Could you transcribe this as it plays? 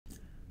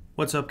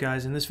What's up,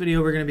 guys? In this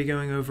video we're going to be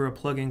going over a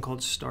plugin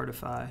called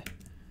Startify.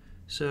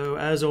 So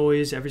as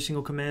always, every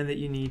single command that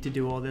you need to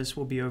do all this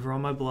will be over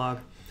on my blog.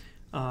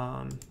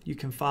 You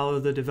can follow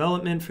the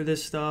development for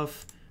this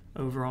stuff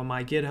over on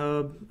my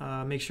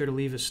GitHub. Make sure to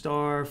leave a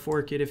star,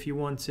 fork it if you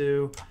want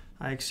to.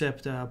 I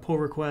accept pull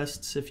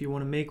requests if you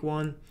want to make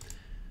one.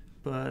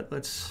 But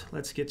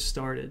let's get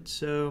started.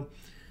 So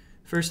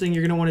first thing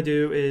you're going to want to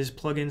do is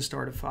plug in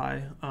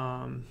Startify.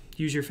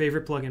 Use your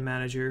favorite plugin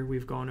manager.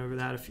 We've gone over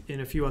that in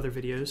a few other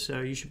videos,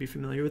 so you should be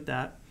familiar with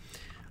that.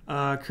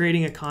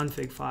 Creating a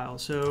config file.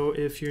 So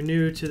if you're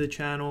new to the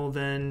channel,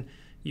 then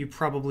you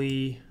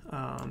probably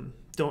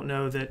don't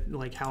know that,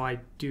 like, how I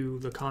do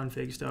the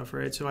config stuff,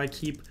 right? So I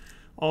keep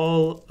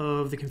all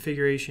of the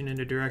configuration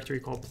in a directory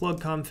called plug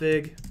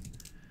config,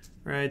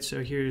 right?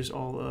 So here's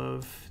all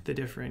of the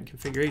different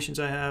configurations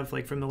I have,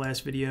 like from the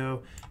last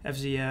video,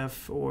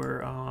 FZF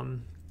or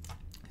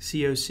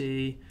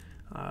COC,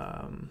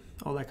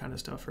 all that kind of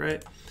stuff,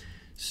 right?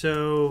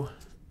 So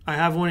I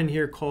have one in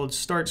here called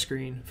start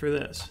screen for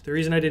this. The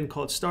reason I didn't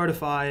call it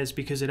Startify is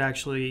because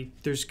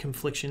there's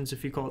conflictions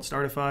if you call it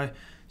Startify,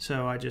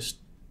 so I just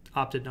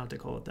opted not to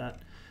call it that.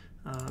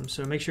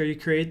 So make sure you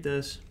create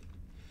this.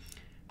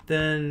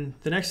 Then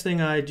the next thing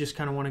I just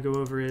kind of want to go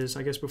over is,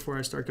 I guess before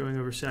I start going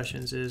over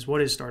sessions, is what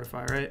is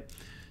Startify, right?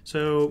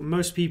 So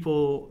most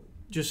people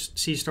just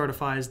see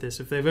Startify as this.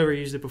 If they've ever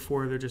used it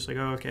before, they're just like,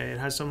 oh, okay, it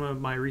has some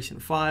of my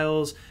recent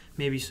files,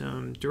 maybe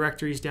some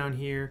directories down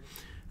here,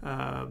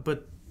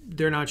 but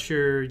they're not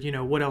sure,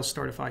 what else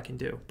Startify can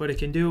do. But it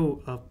can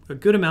do a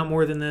good amount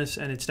more than this,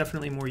 and it's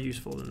definitely more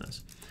useful than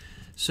this.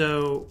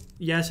 So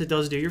yes, it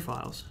does do your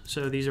files.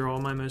 So these are all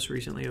my most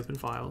recently open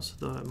files,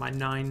 my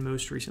 9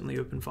 most recently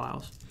open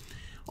files.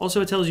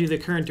 Also, it tells you the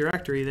current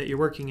directory that you're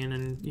working in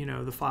and,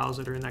 the files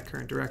that are in that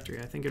current directory.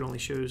 I think it only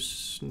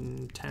shows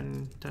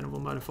 10 of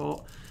them by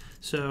default.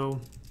 So,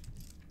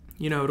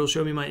 it'll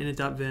show me my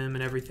init.vim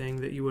and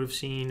everything that you would have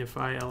seen if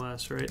I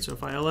ls, right? So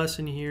if I ls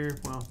in here,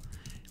 well,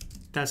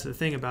 that's the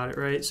thing about it,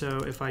 right? So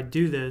if I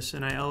do this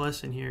and I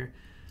ls in here,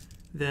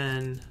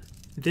 then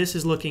this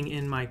is looking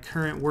in my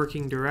current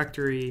working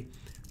directory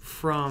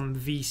from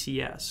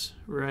VCS,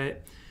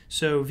 right?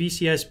 So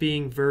VCS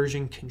being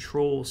version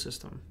control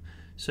system.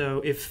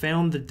 So it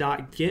found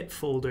the .git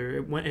folder.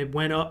 It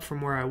went up from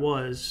where I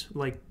was,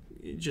 like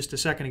just a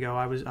second ago.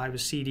 I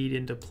was CD'd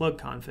into plug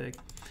config,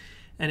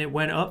 and it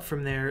went up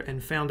from there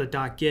and found a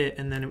 .git,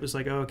 and then it was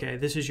like, oh, okay,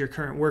 this is your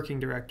current working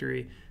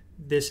directory.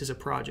 This is a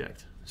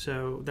project.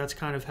 So that's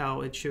kind of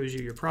how it shows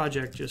you your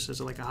project, just as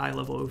like a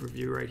high-level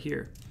overview right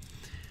here.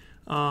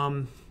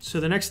 So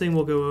the next thing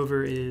we'll go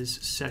over is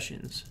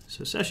sessions.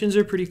 So sessions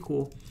are pretty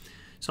cool.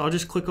 So I'll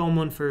just click on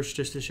one first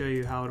just to show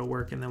you how it'll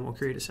work, and then we'll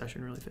create a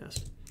session really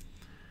fast.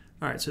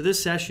 All right, so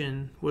this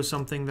session was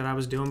something that I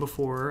was doing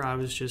before. I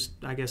was just,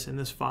 I guess, in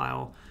this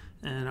file,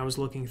 and I was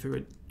looking through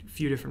a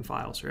few different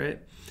files,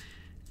 right?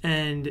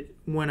 And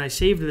when I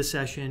saved the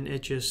session,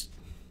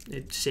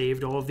 it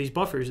saved all of these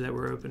buffers that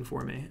were open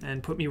for me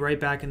and put me right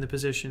back in the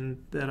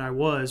position that I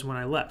was when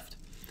I left.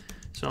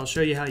 So I'll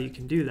show you how you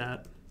can do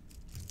that.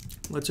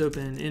 Let's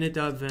open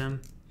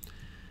init.vim,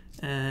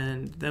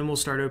 and then we'll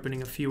start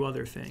opening a few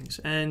other things.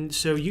 And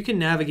so you can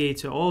navigate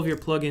to all of your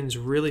plugins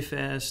really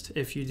fast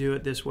if you do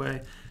it this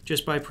way,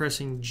 just by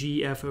pressing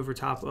GF over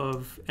top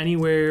of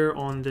anywhere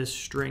on this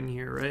string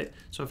here, right?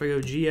 So if I go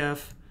GF,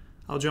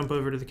 I'll jump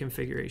over to the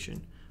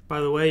configuration.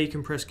 By the way, you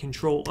can press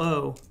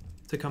Control-O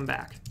to come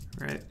back,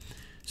 right?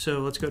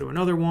 So let's go to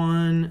another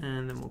one,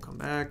 and then we'll come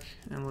back,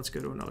 and let's go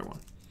to another one,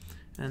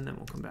 and then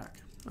we'll come back.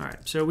 All right,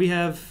 so we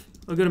have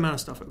a good amount of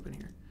stuff open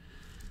here.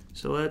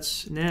 So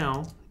let's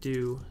now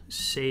do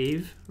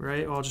save,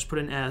 right? I'll just put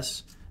an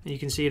S, and you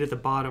can see it at the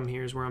bottom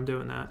here is where I'm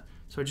doing that.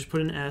 So I just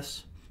put an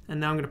S, and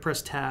now I'm going to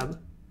press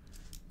Tab.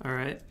 All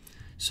right.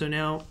 So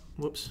now,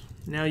 whoops,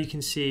 now you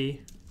can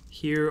see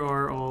here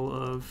are all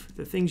of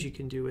the things you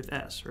can do with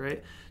S,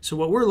 right? So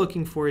what we're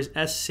looking for is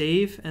S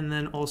save, and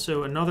then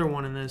also another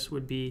one in this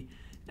would be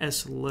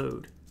S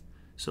load.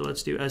 So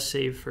let's do S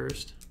save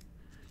first.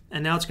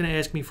 And now it's going to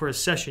ask me for a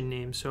session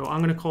name. So I'm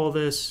going to call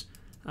this,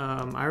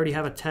 I already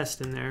have a test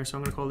in there, so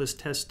I'm going to call this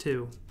test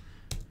 2.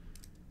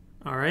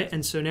 All right,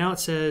 and so now it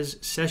says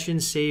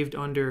session saved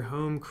under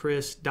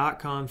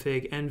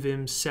homechris.config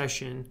nvim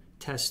session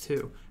test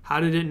 2. How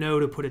did it know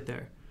to put it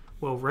there?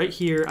 Well, right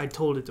here, I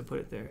told it to put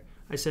it there.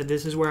 I said,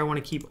 this is where I want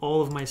to keep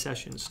all of my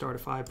sessions.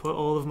 Startify, put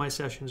all of my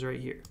sessions right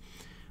here.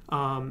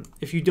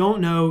 If you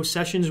don't know,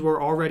 sessions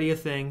were already a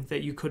thing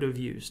that you could have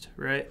used,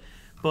 right?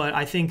 But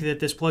I think that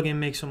this plugin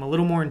makes them a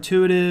little more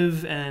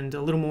intuitive and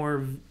a little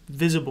more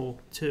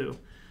visible too,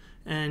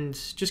 and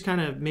just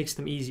kind of makes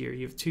them easier.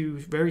 You have 2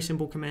 very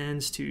simple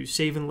commands to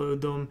save and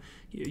load them.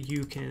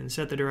 You can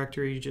set the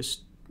directory,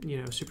 just,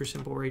 super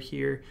simple right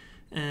here,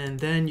 and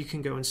then you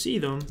can go and see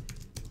them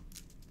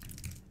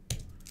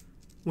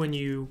when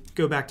you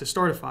go back to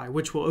Startify,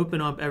 which will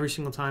open up every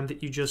single time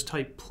that you just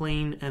type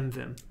plain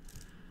nvim.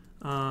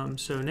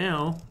 So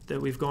now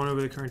that we've gone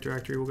over the current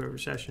directory, we'll go over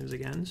sessions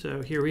again.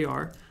 So here we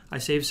are. I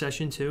saved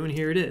session 2, and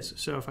here it is.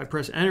 So if I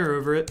press enter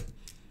over it,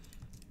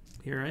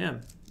 here I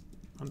am.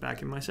 I'm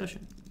back in my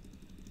session.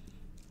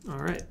 All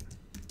right.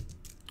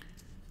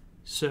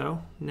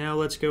 So now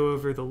let's go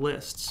over the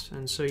lists.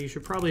 And so you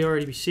should probably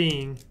already be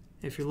seeing,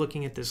 if you're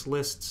looking at this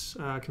lists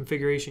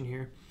configuration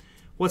here,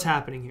 what's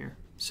happening here.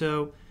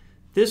 So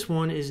this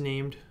one is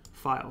named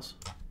files.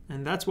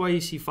 And that's why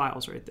you see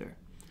files right there.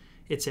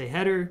 It's a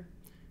header.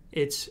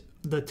 It's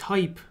the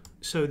type.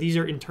 So these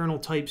are internal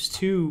types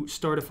to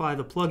Startify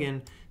the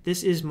plugin.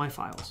 This is my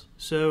files.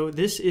 So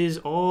this is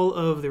all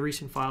of the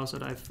recent files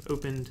that I've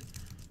opened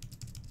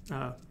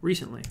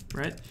recently,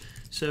 right?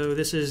 So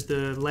this is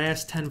the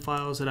last 10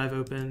 files that I've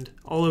opened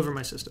all over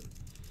my system.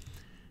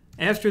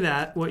 After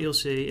that, what you'll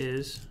see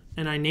is,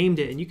 and I named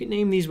it, and you can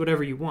name these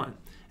whatever you want.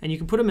 And you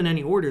can put them in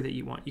any order that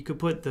you want. You could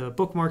put the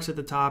bookmarks at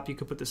the top, you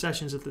could put the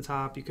sessions at the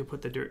top, you could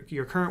put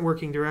your current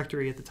working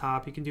directory at the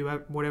top, you can do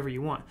whatever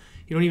you want.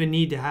 You don't even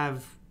need to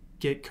have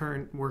get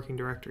current working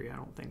directory, I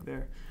don't think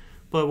there.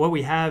 But what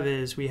we have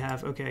is, we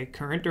have, okay,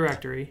 current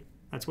directory,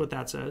 that's what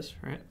that says,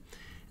 right?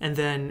 And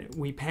then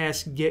we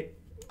pass get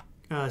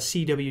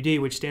CWD,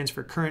 which stands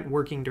for current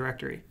working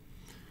directory.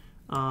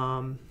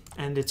 And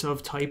it's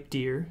of type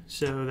dir,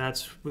 so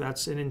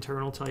that's an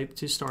internal type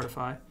to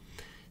Startify.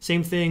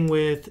 Same thing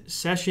with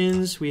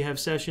sessions. We have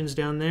sessions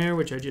down there,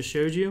 which I just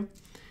showed you.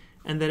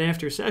 And then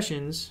after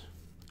sessions,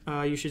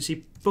 you should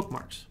see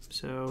bookmarks.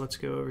 So let's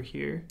go over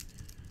here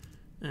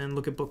and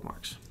look at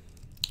bookmarks.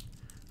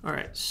 All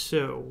right,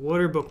 so what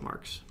are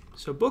bookmarks?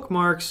 So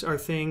bookmarks are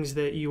things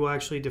that you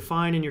actually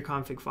define in your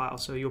config file.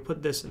 So you'll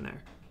put this in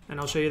there. And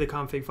I'll show you the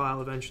config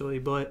file eventually,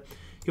 but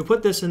you'll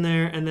put this in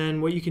there, and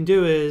then what you can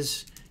do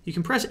is you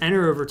can press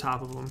enter over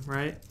top of them,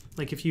 right?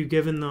 Like if you've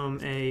given them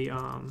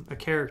a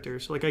character.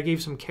 So like I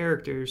gave some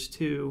characters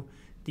to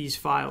these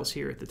files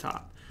here at the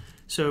top.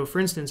 So for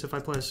instance, if I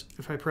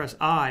press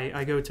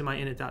I go to my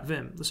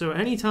init.vim. So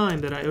anytime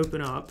that I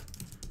open up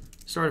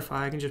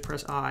Startify, I can just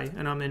press I,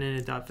 and I'm in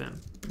init.vim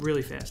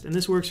really fast. And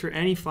this works for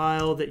any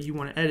file that you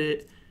want to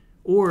edit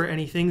or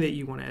anything that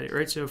you want to edit,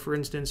 right? So for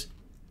instance,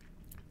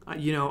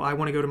 you know, I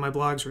want to go to my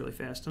blogs really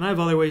fast, and I have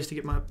other ways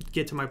to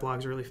get to my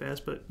blogs really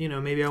fast, but you know,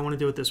 maybe I want to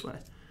do it this way.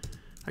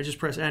 I just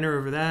press enter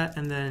over that,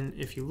 and then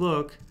if you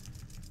look,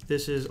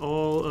 this is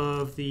all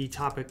of the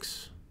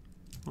topics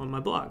on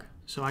my blog.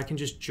 So I can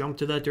just jump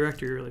to that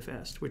directory really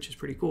fast, which is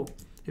pretty cool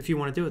if you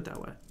want to do it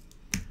that way.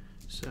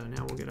 So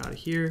now we'll get out of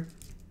here.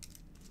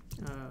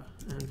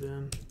 And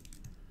then,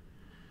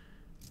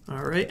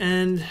 all right,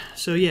 and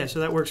so yeah, so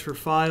that works for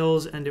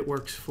files, and it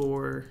works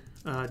for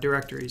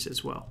directories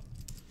as well.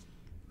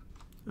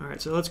 All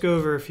right, so let's go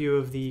over a few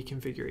of the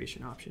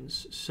configuration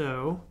options.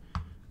 So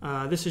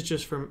this is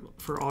just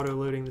for auto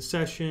loading the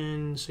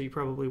session, so you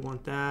probably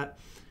want that.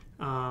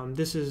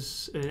 This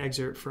is an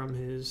excerpt from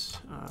his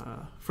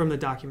from the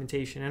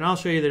documentation, and I'll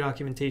show you the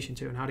documentation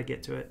too and how to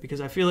get to it, because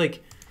I feel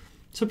like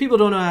some people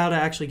don't know how to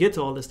actually get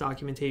to all this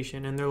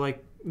documentation, and they're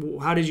like, well,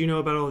 how did you know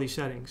about all these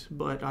settings?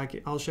 But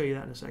I'll show you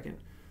that in a second.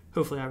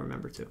 Hopefully I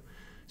remember to.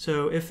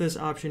 So if this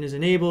option is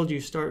enabled, you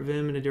start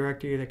Vim in a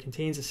directory that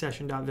contains a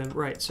session.vim.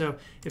 Right, so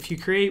if you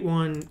create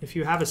one, if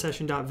you have a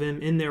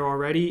session.vim in there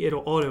already,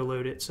 it'll auto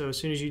load it. So as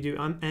soon as you do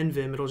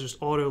nvim, it'll just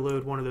auto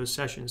load one of those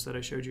sessions that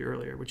I showed you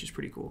earlier, which is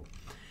pretty cool.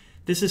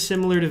 This is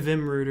similar to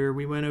vimrouter.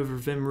 We went over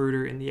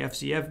vimrouter in the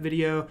FZF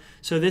video.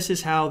 So this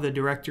is how the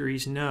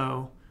directories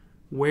know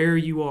where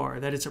you are,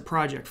 that it's a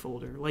project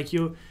folder. Like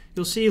you'll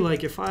see,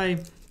 like if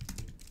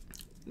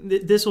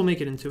this will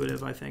make it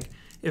intuitive, I think.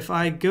 If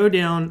I go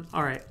down,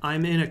 all right,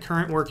 I'm in a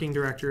current working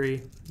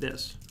directory,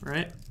 this,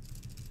 right?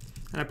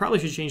 And I probably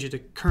should change it to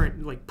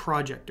current, like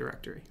project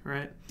directory,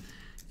 right?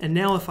 And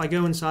now if I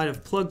go inside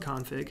of plug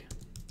config,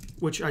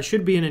 which I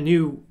should be in a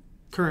new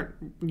current,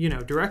 you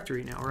know,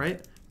 directory now,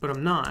 right? But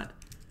I'm not.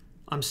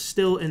 I'm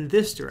still in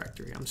this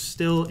directory. I'm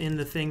still in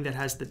the thing that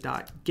has the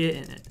 .git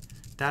in it.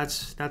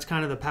 That's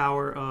kind of the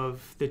power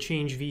of the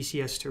change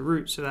VCS to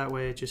root, so that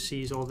way it just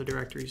sees all the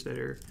directories that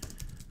are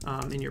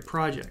in your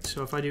project.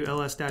 So if I do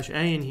ls-a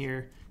in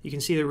here, you can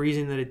see the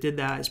reason that it did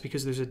that is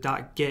because there's a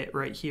 .git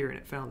right here and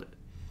it found it.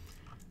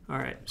 All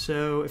right,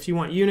 so if you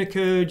want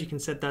Unicode, you can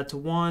set that to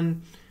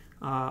 1.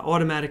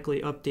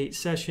 Automatically update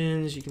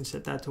sessions, you can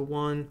set that to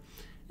 1.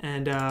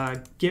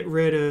 And get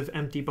rid of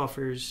empty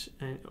buffers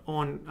and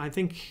on, I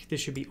think this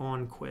should be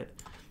on quit.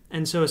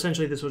 And so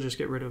essentially this will just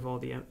get rid of all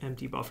the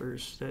empty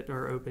buffers that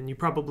are open. You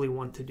probably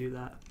want to do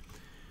that.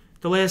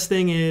 The last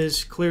thing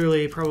is,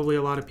 clearly, probably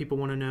a lot of people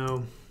want to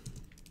know,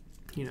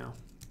 you know,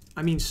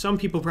 I mean, some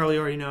people probably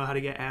already know how to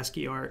get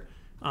ASCII art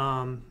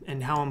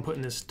and how I'm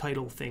putting this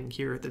title thing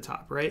here at the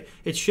top, right?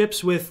 It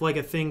ships with like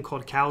a thing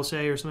called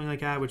calsay or something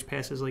like that, which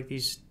passes like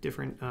these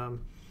different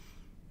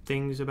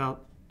things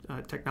about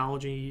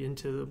technology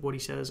into what he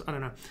says. I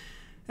don't know.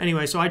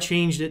 Anyway, so I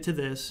changed it to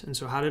this. And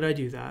so how did I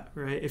do that,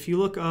 right? If you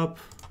look up,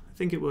 I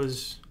think it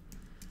was,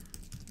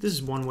 this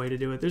is one way to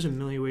do it. There's a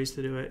million ways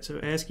to do it. So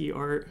ASCII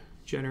art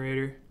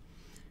generator.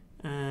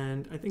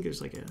 And I think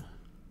there's like a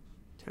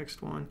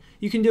text one.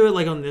 You can do it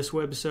like on this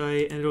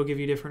website and it'll give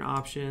you different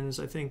options.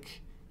 I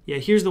think, yeah,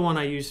 here's the one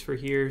I used for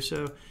here.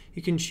 So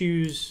you can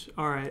choose,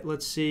 all right,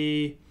 let's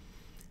see,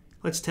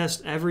 let's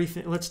test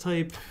everything. Let's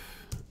type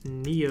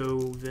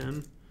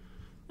Neovim,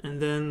 and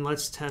then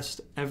let's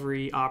test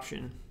every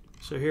option.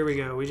 So here we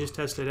go. We just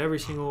tested every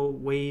single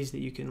ways that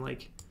you can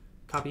like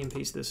copy and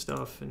paste this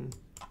stuff and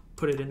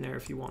put it in there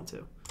if you want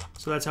to.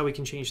 So that's how we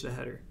can change the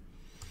header.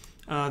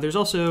 There's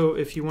also,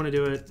 if you want to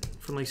do it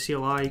from like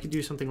CLI, you could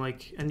do something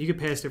like, and you could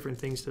pass different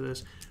things to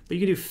this, but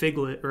you could do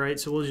Figlet, right?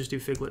 So we'll just do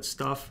Figlet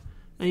stuff,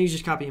 and you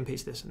just copy and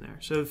paste this in there.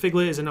 So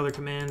Figlet is another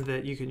command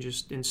that you can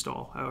just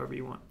install however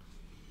you want.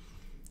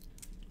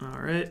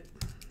 All right,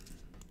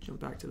 jump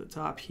back to the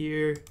top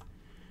here.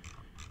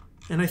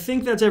 And I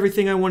think that's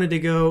everything I wanted to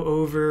go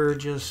over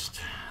just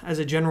as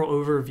a general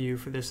overview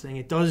for this thing.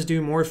 It does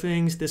do more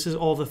things. This is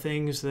all the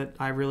things that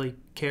I really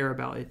care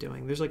about it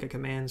doing. There's like a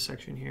commands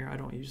section here. I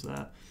don't use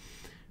that.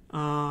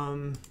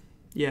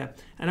 Yeah,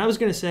 and I was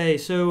going to say,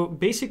 so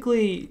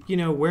basically, you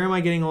know, where am I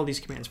getting all these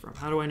commands from?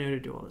 How do I know to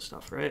do all this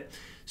stuff, right?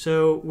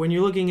 So when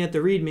you're looking at the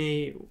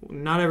README,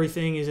 not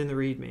everything is in the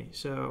README.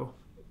 So,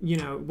 you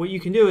know, what you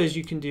can do is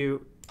you can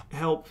do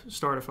help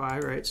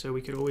Startify, right? So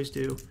we could always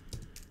do,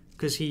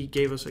 because he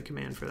gave us a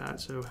command for that,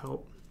 so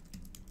help,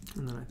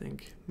 and then I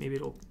think maybe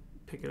it'll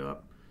pick it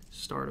up,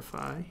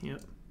 Startify,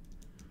 yep.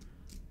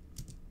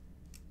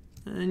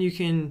 And you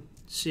can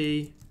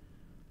see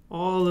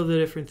all of the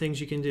different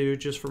things you can do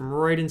just from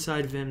right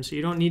inside Vim, so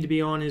you don't need to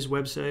be on his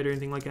website or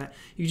anything like that.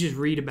 You just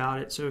read about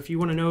it. So if you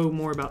want to know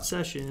more about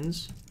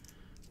sessions,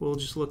 we'll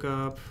just look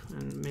up,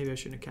 and maybe I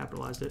shouldn't have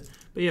capitalized it,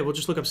 but yeah, we'll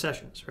just look up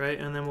sessions, right?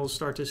 And then we'll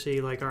start to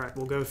see like, all right,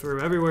 we'll go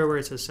through everywhere where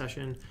it says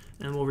session,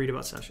 and we'll read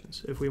about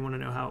sessions if we want to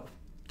know how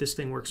this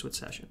thing works with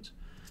sessions.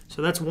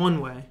 So that's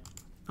one way.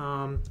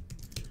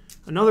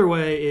 Another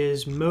way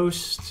is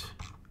most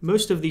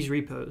of these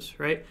repos,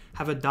 right,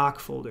 have a doc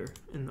folder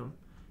in them.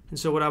 And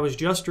so what I was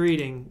just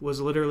reading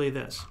was literally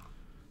this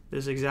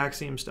exact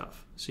same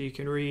stuff. So you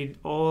can read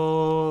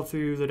all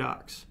through the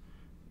docs.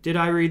 Did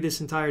I read this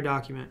entire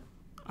document?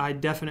 I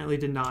definitely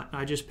did not.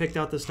 I just picked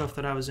out the stuff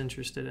that I was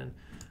interested in.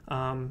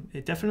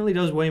 It definitely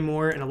does way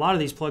more, and a lot of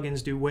these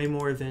plugins do way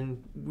more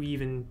than we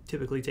even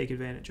typically take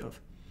advantage of.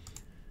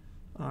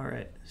 All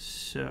right,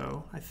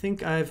 so I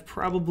think I've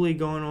probably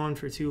gone on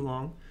for too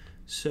long.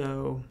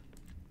 So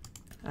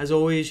as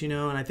always, you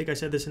know, and I think I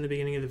said this in the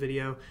beginning of the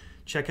video,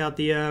 check out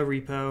the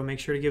repo, make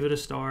sure to give it a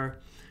star.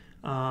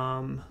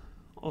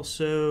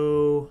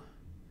 Also,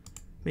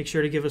 make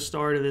sure to give a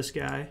star to this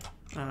guy,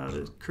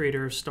 the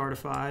creator of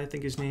Startify. I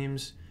think his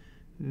name's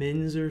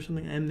Mins or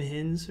something, M.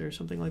 Hins or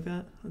something like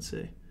that. Let's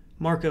see.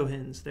 Marco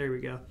Hins, there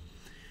we go.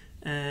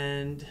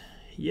 And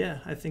yeah,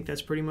 I think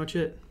that's pretty much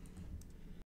it.